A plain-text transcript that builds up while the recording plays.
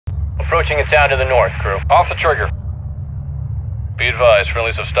Approaching a town to the north, crew. Off the trigger. Be advised,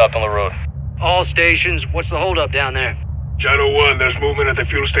 friendlies have stopped on the road. All stations, what's the holdup down there? Shadow 1, there's movement at the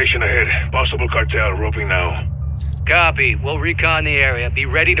fuel station ahead. Possible cartel, roping now. Copy. We'll recon the area. Be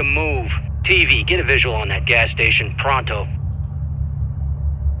ready to move. TV, get a visual on that gas station. Pronto.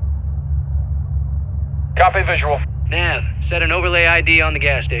 Copy visual. Nav, set an overlay ID on the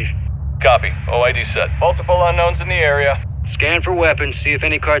gas station. Copy. OID set. Multiple unknowns in the area. Scan for weapons, see if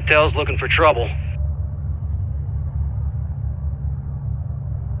any cartel's looking for trouble.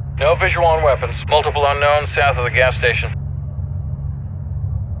 No visual on weapons. Multiple unknowns south of the gas station.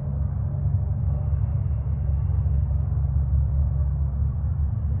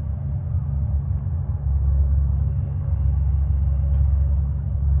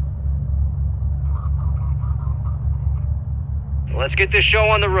 Let's get this show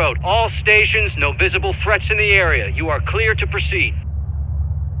on the road. All stations, no visible threats in the area. You are clear to proceed.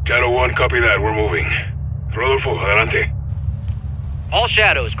 Shadow 1, copy that. We're moving. Rodolfo, adelante. All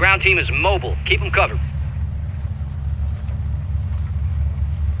shadows, ground team is mobile. Keep them covered.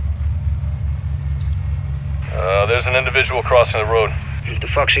 There's an individual crossing the road. What the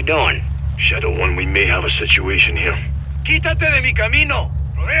fuck's he doing? Shadow 1, we may have a situation here. Quítate de mi camino.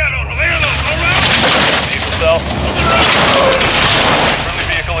 Rodéalo, around! Vehicle south. Friendly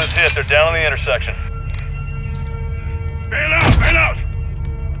vehicle is hit. They're down on the intersection. Bail out!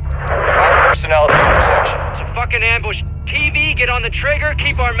 Personnel at the intersection. It's a fucking ambush. TV, get on the trigger.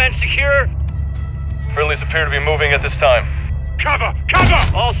 Keep our men secure. Friendlies appear to be moving at this time. Cover!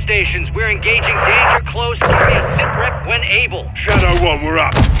 All stations, we're engaging danger close. Give me a sit rep when able. Shadow 1, we're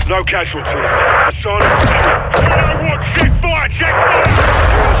up. No casualties. Hassan, Shadow 1, check fire! Check fire!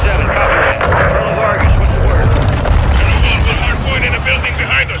 07, copy that. Colonel Vargas, what's the word? Shadow 1, we're hardpoint in a building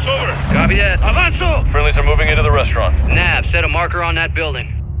behind us. Over. Copy that. Avanzo! Friendlies are moving into the restaurant. Nav, set a marker on that building.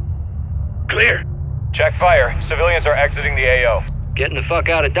 Clear. Check fire. Civilians are exiting the AO. Getting the fuck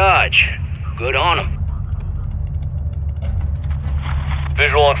out of Dodge. Good on them.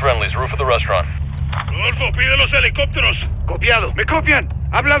 Visual on friendlies. Roof of the restaurant. Rodolfo, pide los helicópteros. Copiado. ¿Me copian?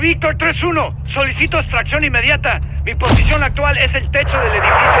 Habla Víctor 3-1. Solicito extracción inmediata. Mi posición actual es el techo del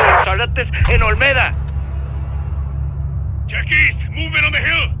edificio de restaurantes en Olmeda. Check east. Movement on the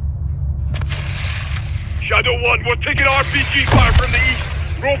hill. Shadow 1, we're taking RPG fire from the east.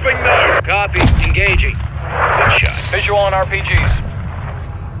 Roping now. Copy. Engaging. Good shot. Visual on RPGs.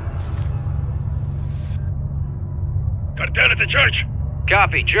 Cartel at the church.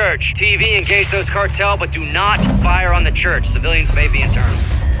 Copy. Church. TV, engage those cartel, but do not fire on the church. Civilians may be internal.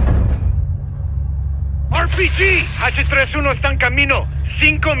 RPG. H31 está en camino.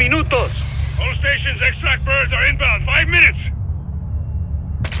 5 minutos. All stations, extract birds are inbound. 5 minutes.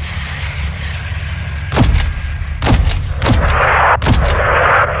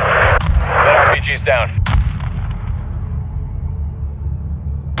 That RPG's down.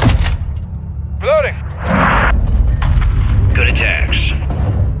 Loading. Good attacks.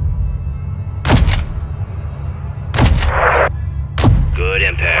 Good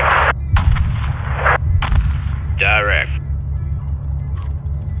impact. Direct.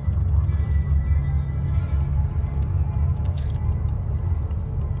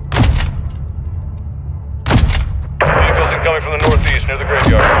 Vehicles incoming from the northeast near the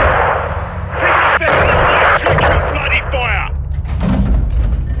graveyard. Bloody fire!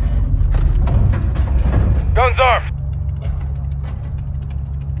 Guns armed.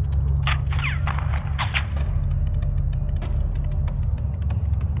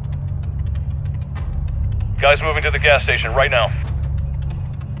 Guys moving to the gas station right now.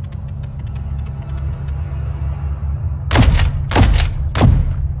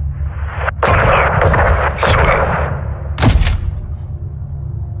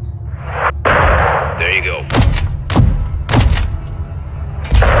 There you go.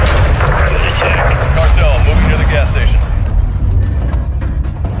 Good attack. Cartel moving to the gas station.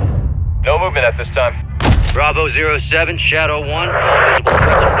 No movement at this time. Bravo 07, Shadow 1, all visible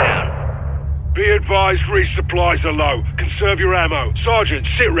threats are down. Be advised, resupplies are low. Conserve your ammo. Sergeant,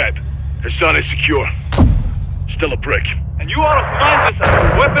 sit rep. Hassan is secure. Still a prick. And you are assigned this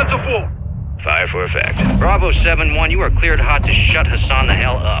weapons of war. Fire for effect. Bravo 7-1, you are cleared hot to shut Hassan the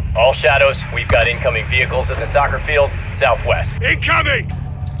hell up. All shadows, we've got incoming vehicles at the soccer field, southwest. Incoming!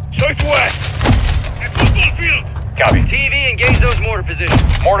 Southwest! At football field! Copy. TV, engage those mortar positions.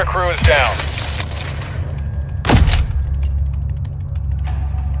 Mortar crew is down.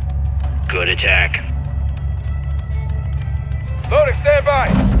 Good attack. Loading, stand by.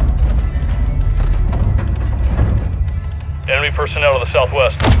 Enemy personnel to the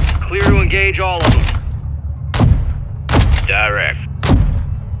southwest. Clear to engage all of them. Direct.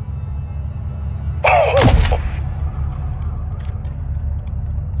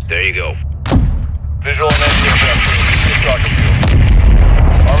 There you go. Visual on enemy aircraft to the soccer field.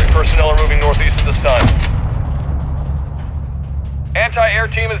 Army personnel are moving northeast at this time. Anti-air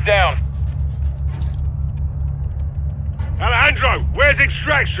team is down. Alejandro, where's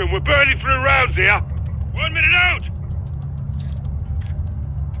extraction? We're burning through rounds here. 1 minute out!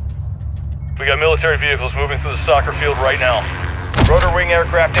 We got military vehicles moving through the soccer field right now. Rotor wing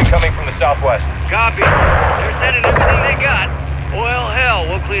aircraft incoming from the southwest. Copy. They're sending everything they got. Well, hell,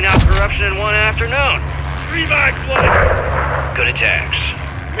 we'll clean out corruption in one afternoon. 3 bags loaded. Good attacks.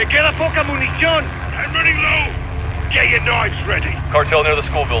 Me queda poca munición. I'm running low. Get your knives ready. Cartel near the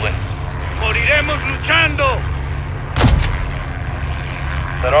school building. Moriremos luchando.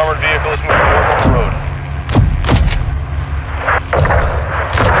 That armored vehicle is moving north on the road.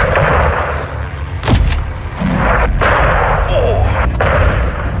 Oh.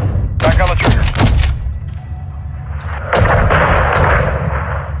 Back on the trigger.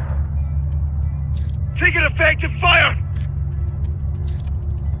 Taking effective fire.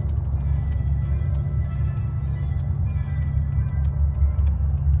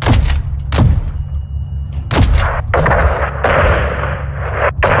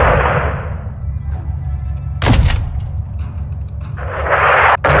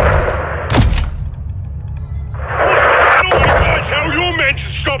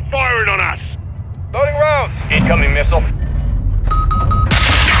 Incoming missile. Flares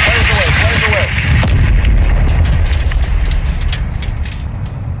away, flares away.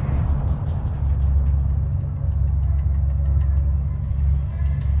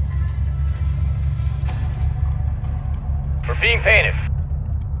 We're being painted.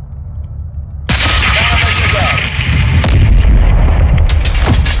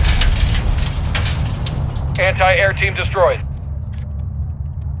 Anti-air team destroyed.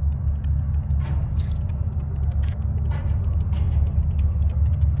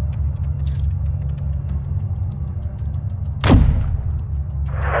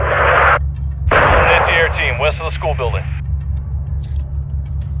 West of the school building.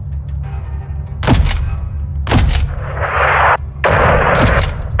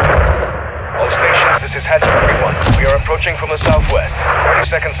 All stations, this is Hatchet 3-1. We are approaching from the southwest. 30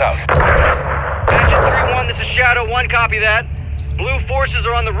 seconds out. Hatchet 3-1, this is Shadow 1, copy that. Blue forces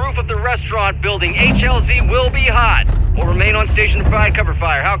are on the roof of the restaurant building. HLZ will be hot. We'll remain on station to provide cover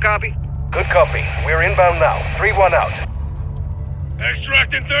fire. How copy? Good copy. We're inbound now. 3-1 out.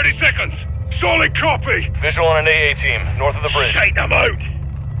 Extract in 30 seconds. Solid copy! Visual on an AA team, north of the bridge. Shake them out!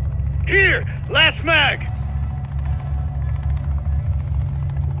 Here! Last mag!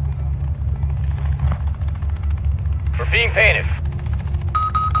 We're being painted.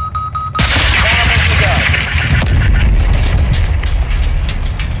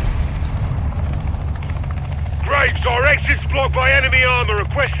 Graves, our exit's blocked by enemy armor.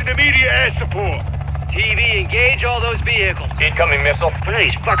 Requesting immediate air support. TV, engage all those vehicles. Incoming missile. When are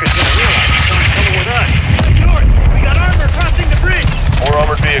these fuckers gonna realize someone's coming with us? North, we got armor crossing the bridge. 4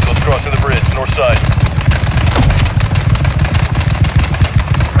 armored vehicles crossing the bridge, north side.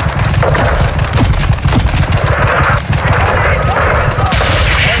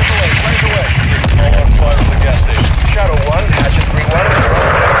 Flares away. All on fire from the gas station. Shadow 1, Hatchet 3-1.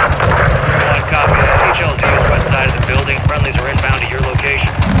 3-1, copy that. HLZ is west side of the building. Friendlies are inbound to your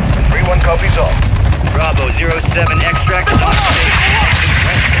location. 3-1 copies all. Bravo 07, extract is on station.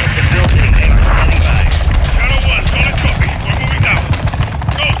 West of the building. Standing by. Shadow 1, solid copy. We're moving now.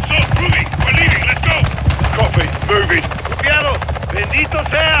 Go, Ruby, we're leaving. Let's go. Copy, moving. Copiado. Bendito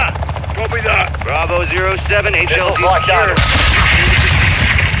sea. Copy that. Bravo 07, HLZ locked secure. down.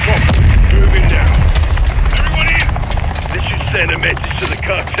 Moving now. Everyone in. This should send a message to the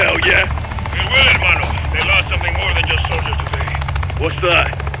cartel, yeah? It will, hermano. They lost something more than just soldiers today. What's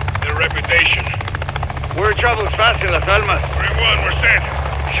that? Their reputation. Word travels fast in Las Almas. 3-1, we're set.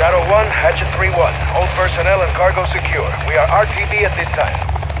 Shadow 1, Hatchet 3-1. All personnel and cargo secure. We are RTB at this time.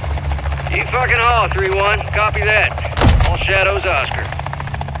 You fucking haul, 3-1. Copy that. All shadows, Oscar.